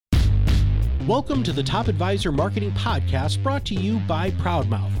Welcome to the Top Advisor Marketing Podcast, brought to you by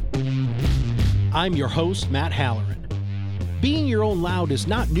Proudmouth. I'm your host, Matt Halloran. Being your own loud is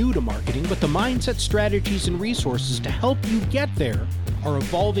not new to marketing, but the mindset, strategies, and resources to help you get there are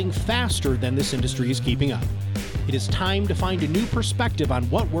evolving faster than this industry is keeping up. It is time to find a new perspective on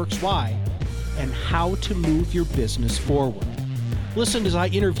what works why and how to move your business forward. Listen as I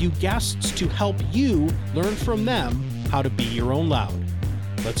interview guests to help you learn from them how to be your own loud.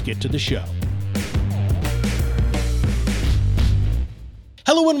 Let's get to the show.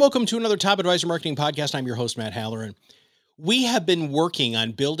 Hello and welcome to another Top Advisor Marketing Podcast. I'm your host, Matt Halloran. We have been working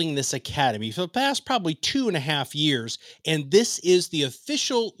on building this academy for the past probably 2.5 years, and this is the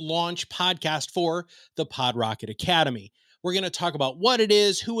official launch podcast for the PodRocket Academy. We're going to talk about what it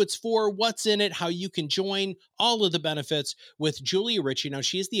is, who it's for, what's in it, how you can join, all of the benefits with Julia Ritchie. Now,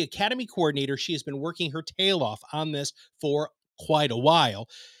 she is the Academy Coordinator. She has been working her tail off on this for quite a while.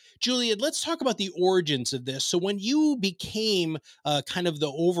 Julia, let's talk about the origins of this. So when you became kind of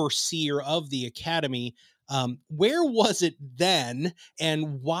the overseer of the Academy, where was it then,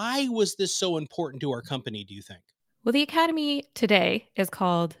 and why was this so important to our company, do you think? Well, the Academy today is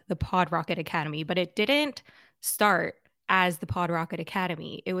called the PodRocket Academy, but it didn't start as the PodRocket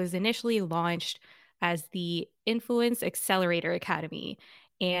Academy. It was initially launched as the Influence Accelerator Academy.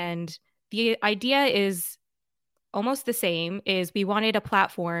 And the idea is almost the same, is we wanted a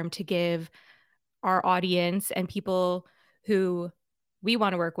platform to give our audience and people who we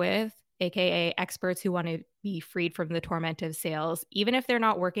want to work with, aka experts who want to be freed from the torment of sales, even if they're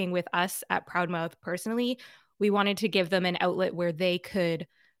not working with us at Proudmouth personally, we wanted to give them an outlet where they could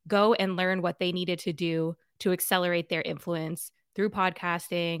go and learn what they needed to do to accelerate their influence through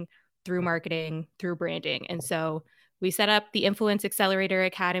podcasting, through marketing, through branding. And so we set up the Influence Accelerator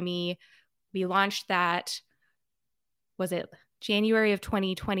Academy. We launched that, was it January of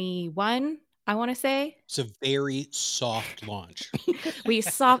 2021? I want to say. It's a very soft launch.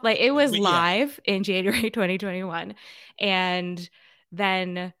 It was live in January 2021. And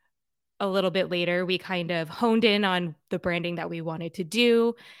then a little bit later, we kind of honed in on the branding that we wanted to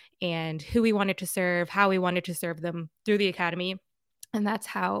do and who we wanted to serve, how we wanted to serve them through the Academy. And that's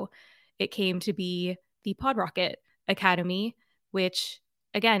how it came to be the PodRocket Academy, which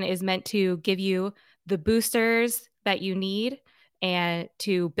again is meant to give you the boosters that you need and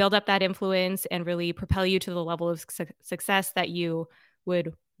to build up that influence and really propel you to the level of success that you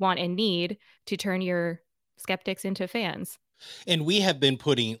would want and need to turn your skeptics into fans. And we have been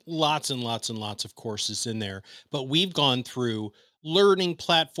putting lots and lots and lots of courses in there, but we've gone through learning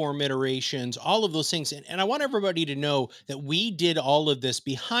platform iterations, all of those things. And I want everybody to know that we did all of this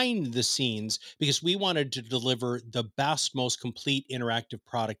behind the scenes because we wanted to deliver the best, most complete interactive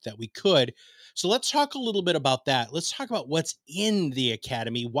product that we could. So let's talk a little bit about that. Let's talk about what's in the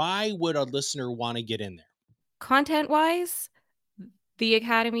Academy. Why would a listener want to get in there? Content-wise, the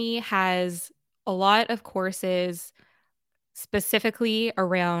Academy has a lot of courses specifically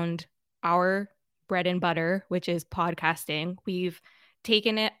around our bread and butter, which is podcasting. We've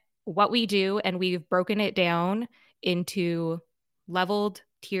taken it, what we do, and we've broken it down into leveled,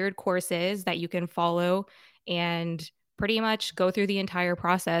 tiered courses that you can follow and pretty much go through the entire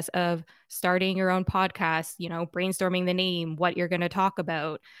process of starting your own podcast, brainstorming the name, what you're going to talk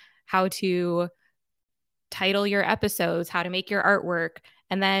about, how to title your episodes, how to make your artwork.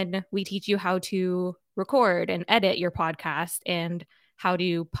 And then we teach you how to record and edit your podcast and how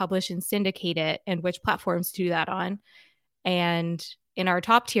to publish and syndicate it and which platforms to do that on. And in our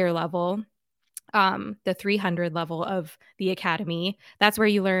top tier level, the 300 level of the Academy, that's where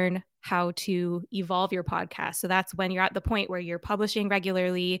you learn how to evolve your podcast. So that's when you're at the point where you're publishing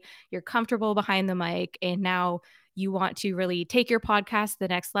regularly, you're comfortable behind the mic, and now you want to really take your podcast to the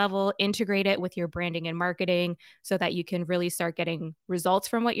next level, integrate it with your branding and marketing so that you can really start getting results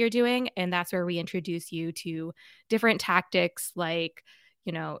from what you're doing. And that's where we introduce you to different tactics like,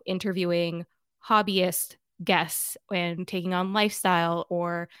 interviewing hobbyist guests and taking on lifestyle,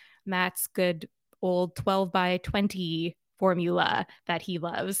 or Matt's good old 12 by 20 formula that he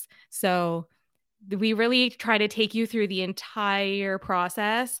loves. So we really try to take you through the entire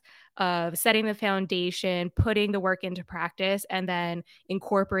process of setting the foundation, putting the work into practice, and then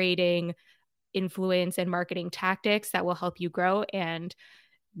incorporating influence and marketing tactics that will help you grow. And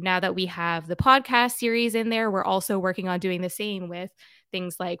now that we have the podcast series in there, we're also working on doing the same with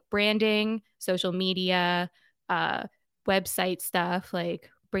things like branding, social media, website stuff, like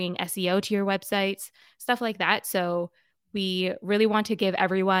bringing SEO to your websites, stuff like that. So we really want to give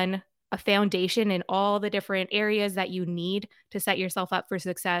everyone a foundation in all the different areas that you need to set yourself up for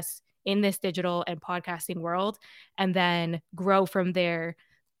success in this digital and podcasting world, and then grow from there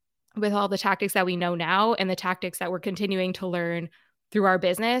with all the tactics that we know now and the tactics that we're continuing to learn through our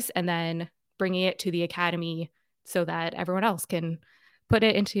business, and then bringing it to the academy so that everyone else can put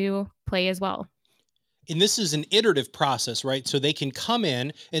it into play as well. And this is an iterative process, right? So they can come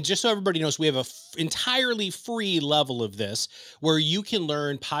in, and just so everybody knows, we have a entirely free level of this where you can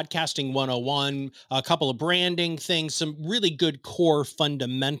learn podcasting 101, a couple of branding things, some really good core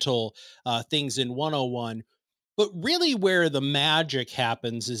fundamental things in 101. But really, where the magic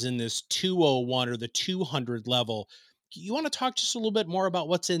happens is in this 201 or the 200 level. You want to talk just a little bit more about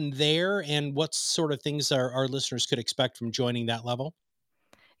what's in there and what sort of things our listeners could expect from joining that level?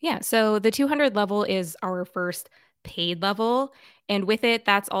 Yeah. So the 200 level is our first paid level. And with it,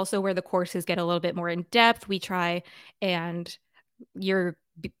 that's also where the courses get a little bit more in depth. We try, and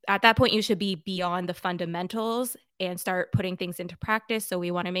at that point, you should be beyond the fundamentals and start putting things into practice. So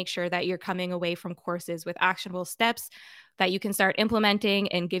we want to make sure that you're coming away from courses with actionable steps that you can start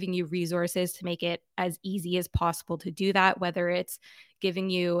implementing, and giving you resources to make it as easy as possible to do that, whether it's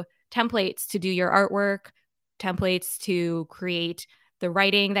giving you templates to do your artwork, templates to create the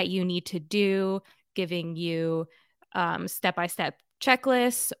writing that you need to do, giving you step-by-step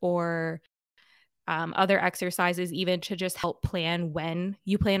checklists, or other exercises, even to just help plan when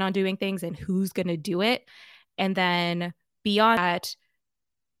you plan on doing things and who's going to do it. And then beyond that,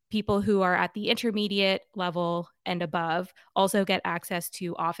 people who are at the intermediate level and above also get access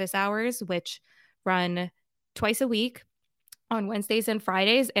to office hours, which run twice a week on Wednesdays and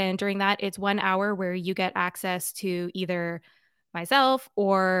Fridays. And during that, it's 1 hour where you get access to either myself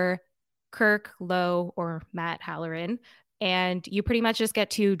or Kirk Lowe or Matt Halloran. And you pretty much just get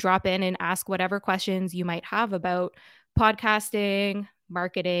to drop in and ask whatever questions you might have about podcasting,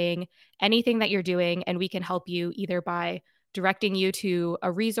 marketing, anything that you're doing. And we can help you either by directing you to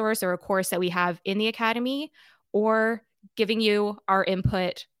a resource or a course that we have in the academy, or giving you our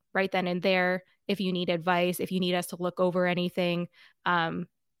input right then and there. If you need advice, if you need us to look over anything,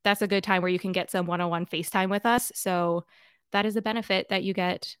 that's a good time where you can get some one-on-one FaceTime with us. So that is a benefit that you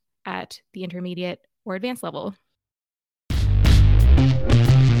get at the intermediate or advanced level.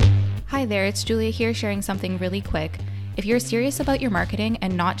 Hi there, it's Julia here, sharing something really quick. If you're serious about your marketing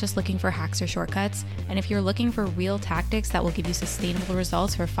and not just looking for hacks or shortcuts, and if you're looking for real tactics that will give you sustainable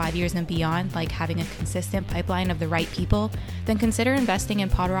results for 5 years and beyond, like having a consistent pipeline of the right people, then consider investing in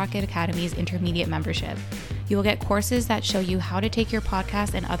PodRocket Academy's intermediate membership. You will get courses that show you how to take your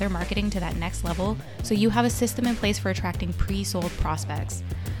podcast and other marketing to that next level, so you have a system in place for attracting pre-sold prospects.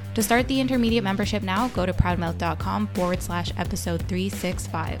 To start the intermediate membership now, go to proudmouth.com/episode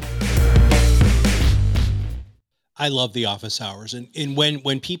 365. I love the office hours. And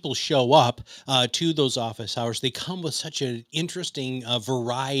when people show up to those office hours, they come with such an interesting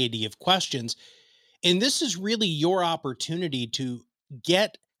variety of questions. And this is really your opportunity to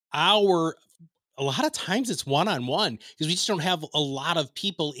get a lot of times it's one-on-one, because we just don't have a lot of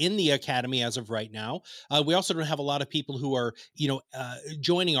people in the academy as of right now. We also don't have a lot of people who are,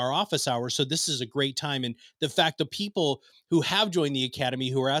 joining our office hours. So this is a great time. And the fact that people who have joined the academy,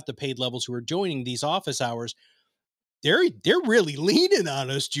 who are at the paid levels, who are joining these office hours, they're really leaning on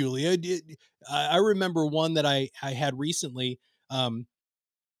us, Julia. I remember one that I had recently.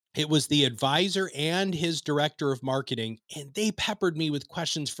 It was the advisor and his director of marketing, and they peppered me with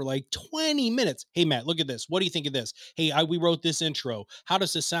questions for like 20 minutes. Hey, Matt, look at this. What do you think of this? Hey, we wrote this intro. How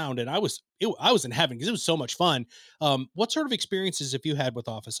does this sound? And I was in heaven because it was so much fun. What sort of experiences have you had with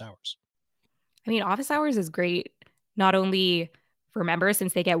office hours? I mean, office hours is great, not only for members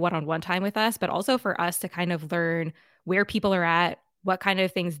since they get one-on-one time with us, but also for us to kind of learn where people are at, what kind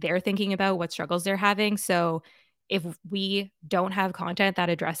of things they're thinking about, what struggles they're having. So if we don't have content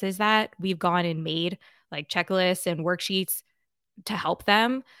that addresses that, we've gone and made like checklists and worksheets to help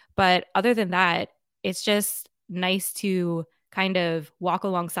them. But other than that, it's just nice to kind of walk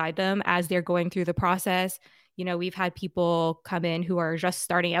alongside them as they're going through the process. You know, we've had people come in who are just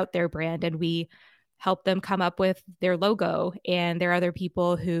starting out their brand, and we help them come up with their logo. And there are other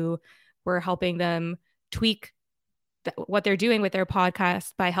people who we're helping them tweak what they're doing with their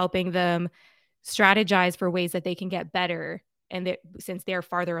podcast by helping them strategize for ways that they can get better, and since they're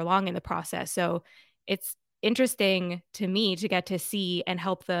farther along in the process. So it's interesting to me to get to see and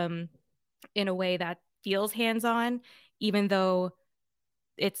help them in a way that feels hands-on, even though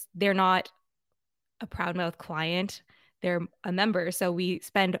they're not a Proudmouth client, they're a member. So we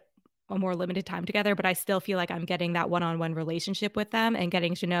spend a more limited time together, but I still feel like I'm getting that one-on-one relationship with them and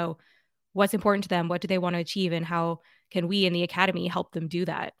getting to know what's important to them, what do they want to achieve, and how can we in the academy help them do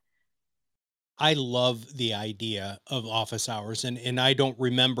that. I love the idea of office hours, and I don't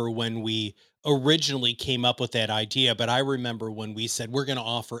remember when we originally came up with that idea, but I remember when we said we're going to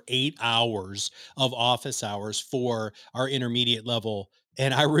offer 8 hours of office hours for our intermediate level.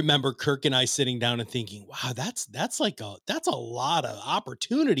 And I remember Kirk and I sitting down and thinking, "Wow, that's a lot of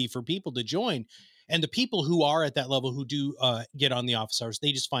opportunity for people to join." And the people who are at that level who do get on the office hours,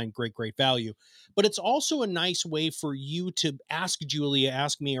 they just find great value. But it's also a nice way for you to ask Julia,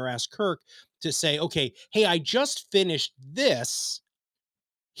 ask me, or ask Kirk to say, okay, hey, I just finished this.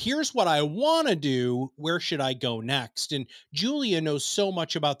 Here's what I want to do. Where should I go next? And Julia knows so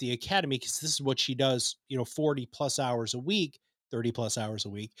much about the academy because this is what she does, 40 plus hours a week, 30 plus hours a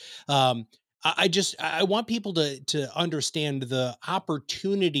week. I want people to understand the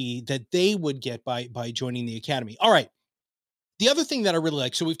opportunity that they would get by joining the academy. All right. The other thing that I really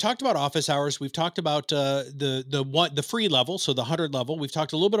like, so we've talked about office hours, we've talked about the free level, so the 100 level. We've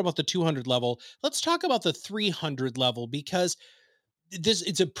talked a little bit about the 200 level. Let's talk about the 300 level because this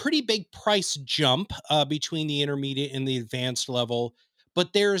it's a pretty big price jump between the intermediate and the advanced level.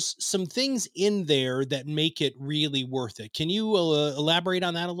 But there's some things in there that make it really worth it. Can you elaborate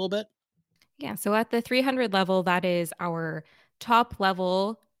on that a little bit? Yeah. So at the 300 level, that is our top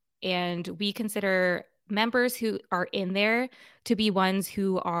level. And we consider members who are in there to be ones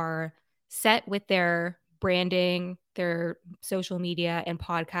who are set with their branding, their social media, and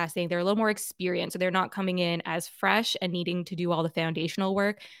podcasting. They're a little more experienced. So they're not coming in as fresh and needing to do all the foundational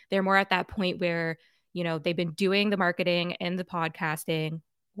work. They're more at that point where, they've been doing the marketing and the podcasting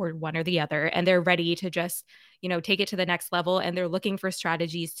or one or the other, and they're ready to just, take it to the next level. And they're looking for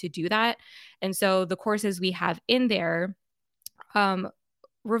strategies to do that. And so the courses we have in there um,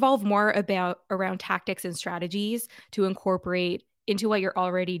 revolve more about around tactics and strategies to incorporate into what you're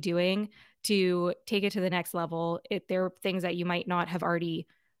already doing to take it to the next level. There are things that you might not have already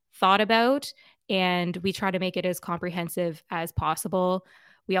thought about, and we try to make it as comprehensive as possible.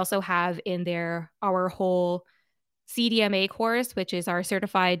 We also have in there our whole CDMA course, which is our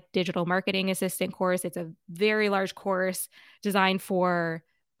certified digital marketing assistant course. It's a very large course designed for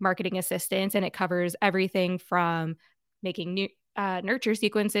marketing assistants, and it covers everything from making nurture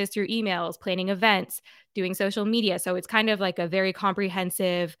sequences through emails, planning events, doing social media. So it's kind of like a very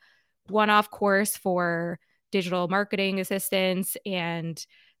comprehensive one off course for digital marketing assistants. And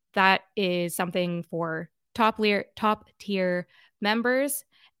that is something for top tier members.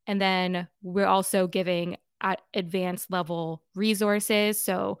 And then we're also giving at advanced level resources.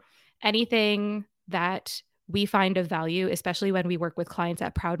 So anything that we find of value, especially when we work with clients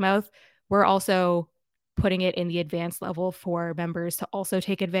at Proudmouth, we're also putting it in the advanced level for members to also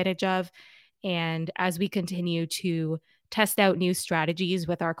take advantage of. And as we continue to test out new strategies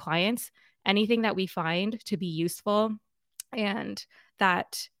with our clients, anything that we find to be useful and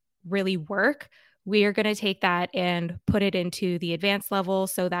that really work, we are going to take that and put it into the advanced level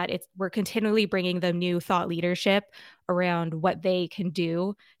so that we're continually bringing them new thought leadership around what they can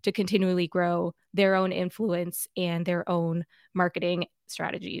do to continually grow their own influence and their own marketing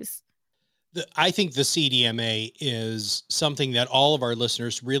strategies. I think the CDMA is something that all of our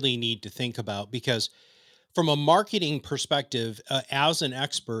listeners really need to think about because from a marketing perspective, as an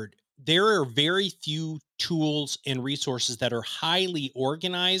expert, there are very few tools and resources that are highly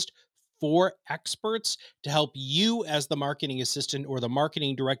organized for experts to help you as the marketing assistant or the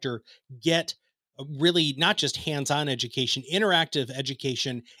marketing director get really not just hands-on education, interactive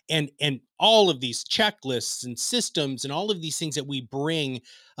education, and all of these checklists and systems and all of these things that we bring.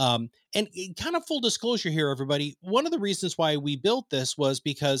 And kind of full disclosure here, everybody, one of the reasons why we built this was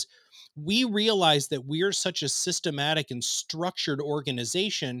because we realized that we're such a systematic and structured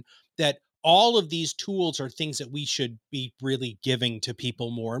organization that all of these tools are things that we should be really giving to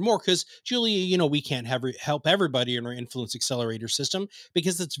people more and more. Because, Julia, we can't help everybody in our influence accelerator system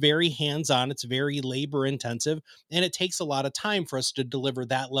because it's very hands on, it's very labor intensive, and it takes a lot of time for us to deliver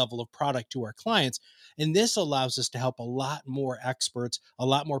that level of product to our clients. And this allows us to help a lot more experts, a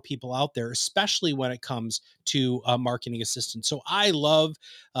lot more people out there, especially when it comes to marketing assistance. So I love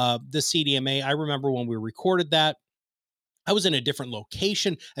the CDMA. I remember when we recorded that, I was in a different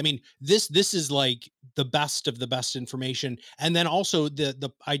location. I mean, this is like the best of the best information. And then also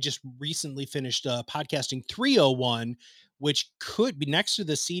the I just recently finished podcasting 301, which could be next to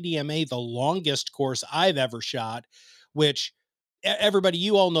the CDMA, the longest course I've ever shot, which everybody,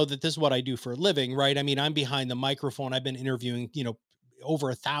 you all know that this is what I do for a living, right? I mean, I'm behind the microphone. I've been interviewing, over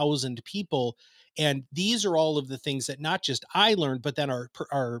 1,000 people. And these are all of the things that not just I learned, but then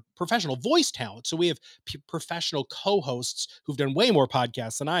our professional voice talent. So we have professional co-hosts who've done way more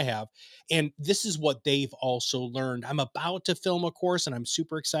podcasts than I have. And this is what they've also learned. I'm about to film a course, and I'm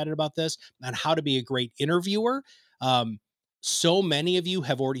super excited about this, on how to be a great interviewer. So many of you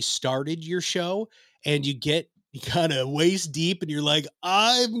have already started your show, and you get kind of waist deep and you're like,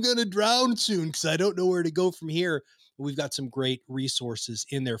 I'm going to drown soon because I don't know where to go from here. We've got some great resources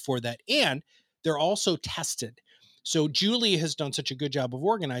in there for that. And they're also tested. So Julie has done such a good job of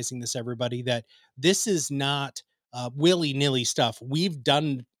organizing this, everybody, that this is not willy-nilly stuff. We've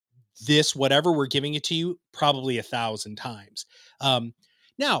done this, whatever we're giving it to you, probably 1,000 times.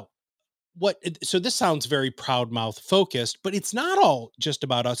 Now, so this sounds very proud mouth focused, but it's not all just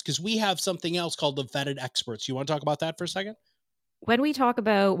about us, because we have something else called the vetted experts. You want to talk about that for a second? When we talk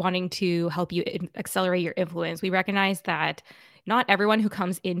about wanting to help you accelerate your influence, we recognize that not everyone who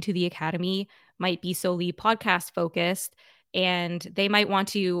comes into the academy might be solely podcast focused, and they might want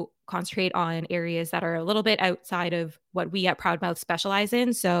to concentrate on areas that are a little bit outside of what we at Proudmouth specialize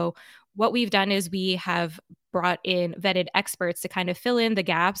in. So what we've done is we have brought in vetted experts to kind of fill in the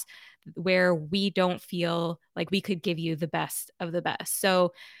gaps where we don't feel like we could give you the best of the best.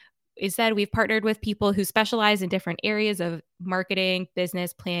 So instead, we've partnered with people who specialize in different areas of marketing,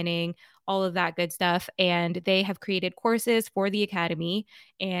 business planning, all of that good stuff. And they have created courses for the academy.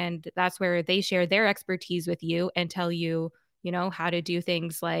 And that's where they share their expertise with you and tell you, how to do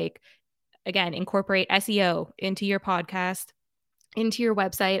things like, again, incorporate SEO into your podcast, into your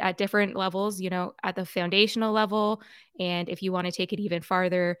website at different levels, at the foundational level. And if you want to take it even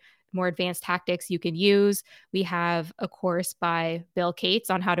farther, more advanced tactics you can use. We have a course by Bill Cates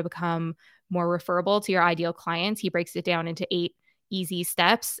on how to become more referable to your ideal clients. He breaks it down into 8 easy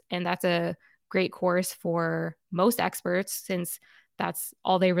steps. And that's a great course for most experts, since that's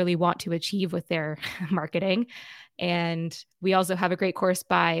all they really want to achieve with their marketing. And we also have a great course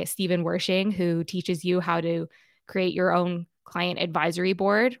by Stephen Wershing, who teaches you how to create your own client advisory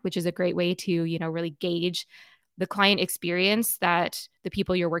board, which is a great way to, really gauge the client experience that the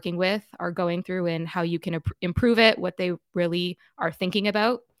people you're working with are going through and how you can improve it, what they really are thinking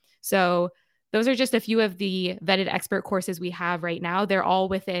about. So those are just a few of the vetted expert courses we have right now. They're all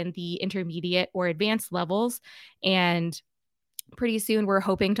within the intermediate or advanced levels. And pretty soon we're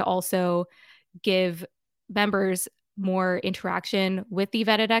hoping to also give members more interaction with the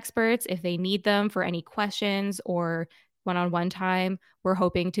vetted experts if they need them for any questions or one-on-one time. We're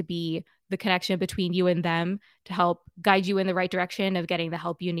hoping to be the connection between you and them to help guide you in the right direction of getting the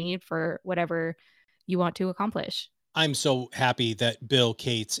help you need for whatever you want to accomplish. I'm so happy that Bill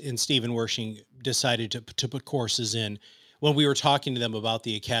Cates and Stephen Wershing decided to put courses in. When we were talking to them about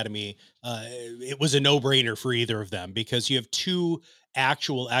the academy, it was a no-brainer for either of them, because you have two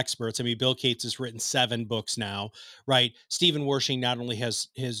actual experts. I mean, Bill Cates has written 7 books now, right? Stephen Wershing not only has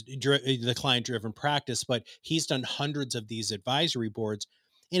the client-driven practice, but he's done hundreds of these advisory boards.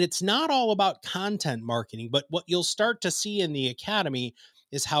 And it's not all about content marketing, but what you'll start to see in the academy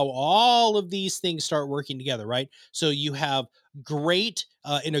is how all of these things start working together, right? So you have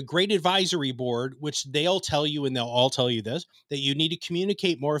in a great advisory board, which they'll tell you, and they'll all tell you this, that you need to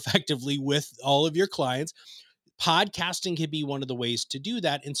communicate more effectively with all of your clients. Podcasting can be one of the ways to do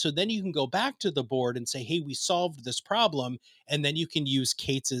that. And so then you can go back to the board and say, hey, we solved this problem. And then you can use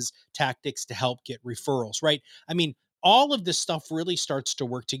Cates's tactics to help get referrals, right? I mean, all of this stuff really starts to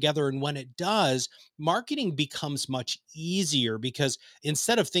work together. And when it does, marketing becomes much easier, because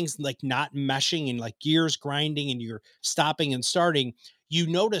instead of things like not meshing and like gears grinding and you're stopping and starting, you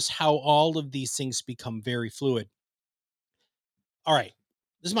notice how all of these things become very fluid. All right.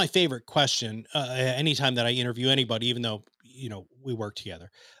 This is my favorite question. Anytime that I interview anybody, even though, we work together.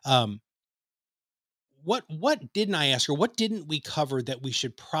 What didn't I ask, or what didn't we cover that we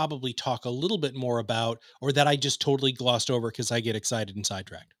should probably talk a little bit more about, or that I just totally glossed over because I get excited and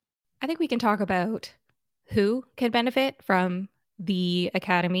sidetracked? I think we can talk about who can benefit from the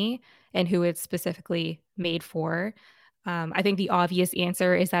academy and who it's specifically made for. I think the obvious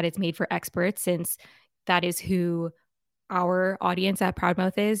answer is that it's made for experts, since that is who our audience at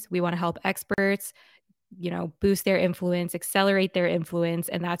Proudmouth is. We want to help experts, boost their influence, accelerate their influence.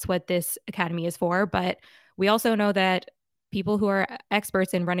 And that's what this academy is for. But we also know that people who are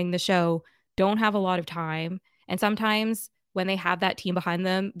experts in running the show don't have a lot of time. And sometimes when they have that team behind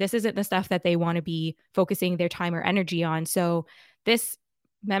them, this isn't the stuff that they want to be focusing their time or energy on. So this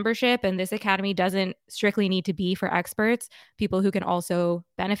membership and this academy doesn't strictly need to be for experts. People who can also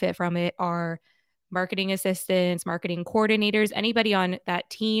benefit from it are marketing assistants, marketing coordinators, anybody on that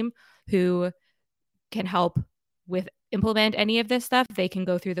team who can help with implement any of this stuff. They can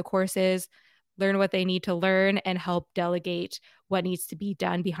go through the courses, learn what they need to learn, and help delegate what needs to be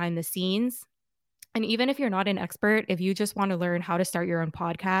done behind the scenes. And even if you're not an expert, if you just want to learn how to start your own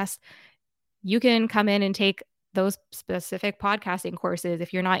podcast, you can come in and take those specific podcasting courses.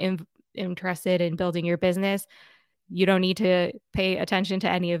 If you're not interested in building your business, you don't need to pay attention to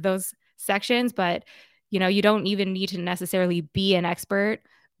any of those sections, but you don't even need to necessarily be an expert.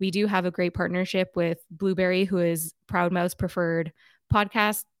 We do have a great partnership with Blueberry, who is Proudmouth's preferred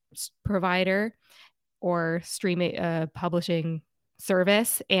podcast provider or streaming publishing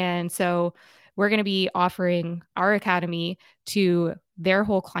service. And so we're going to be offering our academy to their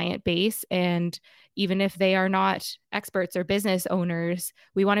whole client base. And even if they are not experts or business owners,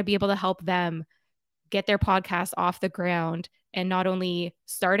 we want to be able to help them get their podcast off the ground and not only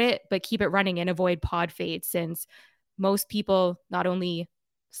start it, but keep it running and avoid pod fades, since most people not only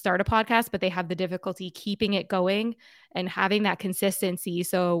start a podcast, but they have the difficulty keeping it going and having that consistency.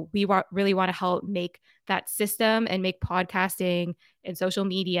 So we really want to help make that system and make podcasting and social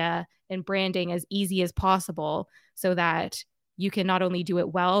media and branding as easy as possible so that you can not only do it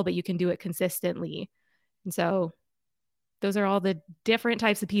well, but you can do it consistently. And so those are all the different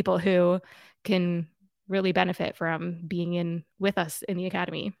types of people who can really benefit from being in with us in the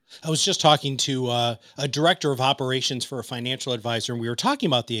academy. I was just talking to a director of operations for a financial advisor, and we were talking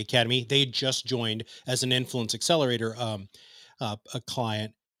about the academy. They had just joined as an Influence Accelerator a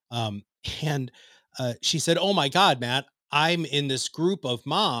client, and she said, "Oh my God, Matt, I'm in this group of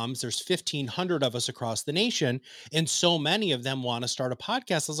moms. There's 1,500 of us across the nation, and so many of them want to start a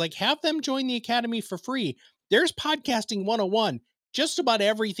podcast." I was like, "Have them join the academy for free. There's podcasting 101, just about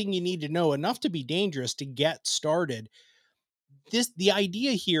everything you need to know, enough to be dangerous to get started." The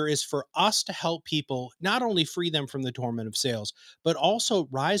idea here is for us to help people not only free them from the torment of sales, but also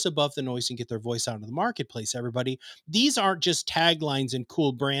rise above the noise and get their voice out into the marketplace. Everybody, these aren't just taglines and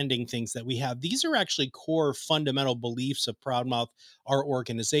cool branding things that we have. These are actually core fundamental beliefs of Proudmouth, our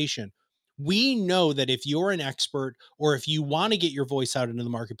organization. We know that if you're an expert or if you want to get your voice out into the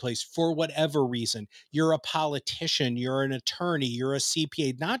marketplace for whatever reason, you're a politician, you're an attorney, you're a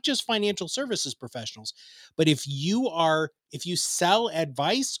CPA, not just financial services professionals, but if you sell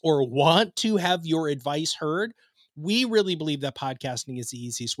advice or want to have your advice heard, we really believe that podcasting is the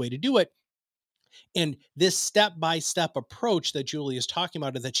easiest way to do it. And this step-by-step approach that Julie is talking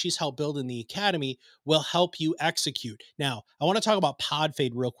about, that she's helped build in the academy, will help you execute. Now, I want to talk about pod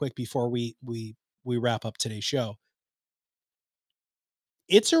fade real quick before we wrap up today's show.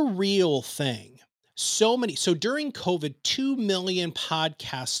 It's a real thing. So during COVID, 2 million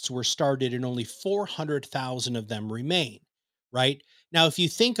podcasts were started and only 400,000 of them remain, right? Now, if you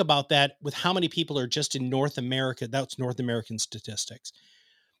think about that with how many people are just in North America, that's North American statistics.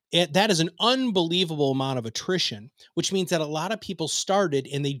 That is an unbelievable amount of attrition, which means that a lot of people started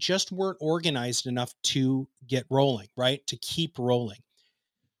and they just weren't organized enough to get rolling, right? To keep rolling.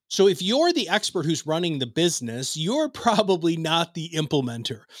 So if you're the expert who's running the business, you're probably not the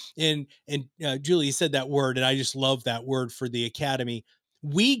implementer. And Julie said that word, and I just love that word for the academy.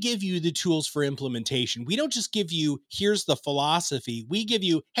 We give you the tools for implementation. We don't just give you, here's the philosophy. We give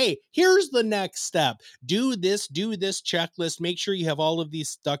you, hey, here's the next step. Do this checklist. Make sure you have all of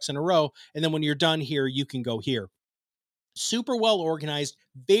these ducks in a row. And then when you're done here, you can go here. Super well organized,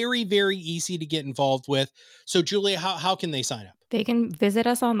 very, very easy to get involved with. So Julia, how can they sign up? They can visit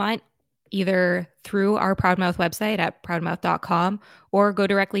us online either through our Proudmouth website at proudmouth.com or go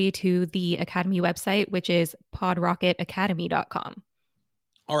directly to the Academy website, which is podrocketacademy.com.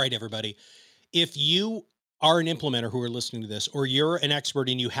 All right, everybody. If you are an implementer who are listening to this, or you're an expert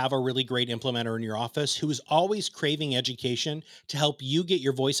and you have a really great implementer in your office who is always craving education to help you get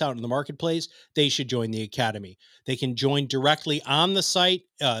your voice out in the marketplace, they should join the academy. They can join directly on the site.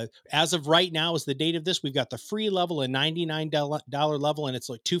 As of right now is the date of this. We've got the free level, a $99 level, and it's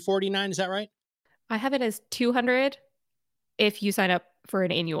like $249. Is that right? I have it as $200 if you sign up for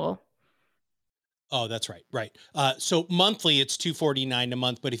an annual. Oh, that's right. Right. So monthly it's $249 a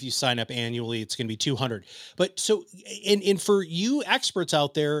month, but if you sign up annually, it's going to be $200. But so, and for you experts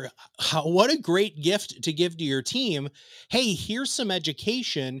out there, what a great gift to give to your team. Hey, here's some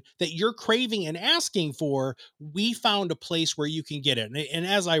education that you're craving and asking for. We found a place where you can get it. And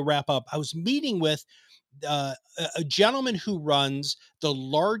as I wrap up, I was meeting with a gentleman who runs the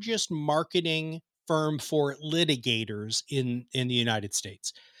largest marketing firm for litigators in the United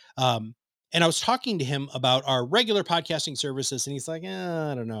States. And I was talking to him about our regular podcasting services, and he's like,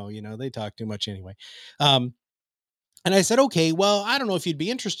 I don't know, they talk too much anyway. And I said, okay, well, I don't know if you'd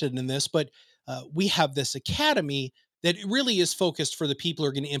be interested in this, but we have this academy that really is focused for the people who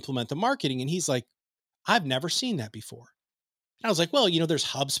are going to implement the marketing. And he's like, I've never seen that before. And I was like, well, there's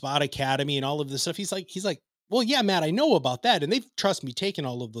HubSpot Academy and all of this stuff. He's like, well, yeah, Matt, I know about that. And they've, trust me, taken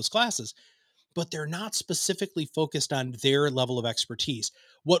all of those classes, but they're not specifically focused on their level of expertise.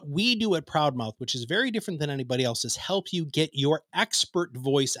 What we do at Proudmouth, which is very different than anybody else, is help you get your expert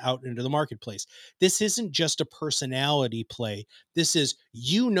voice out into the marketplace. This isn't just a personality play. This is,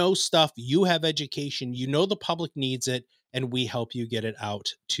 stuff, you have education, the public needs it, and we help you get it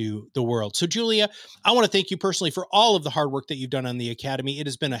out to the world. So Julia, I want to thank you personally for all of the hard work that you've done on the Academy. It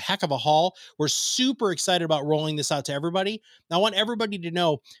has been a heck of a haul. We're super excited about rolling this out to everybody. I want everybody to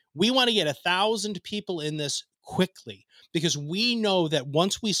know we want to get 1,000 people in this quickly, because we know that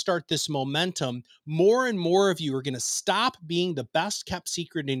once we start this momentum, more and more of you are going to stop being the best kept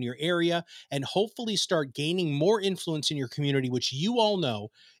secret in your area and hopefully start gaining more influence in your community, which you all know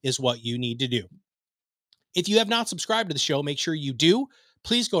is what you need to do. If you have not subscribed to the show, make sure you do.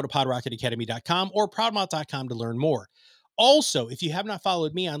 Please go to podrocketacademy.com or proudmouth.com to learn more. Also, if you have not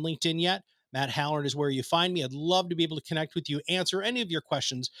followed me on LinkedIn yet, Matt Halloran is where you find me. I'd love to be able to connect with you, answer any of your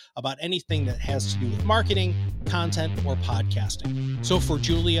questions about anything that has to do with marketing, content, or podcasting. So for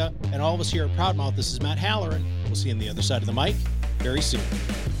Julia and all of us here at Proudmouth, this is Matt Halloran. We'll see you on the other side of the mic very soon.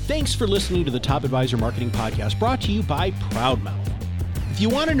 Thanks for listening to the Top Advisor Marketing Podcast, brought to you by Proudmouth. If you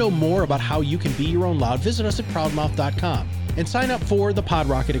want to know more about how you can be your own loud, visit us at proudmouth.com and sign up for the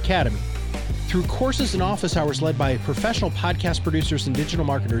PodRocket Academy. Through courses and office hours led by professional podcast producers and digital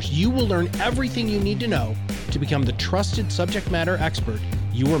marketers, you will learn everything you need to know to become the trusted subject matter expert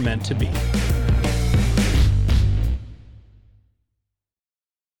you were meant to be.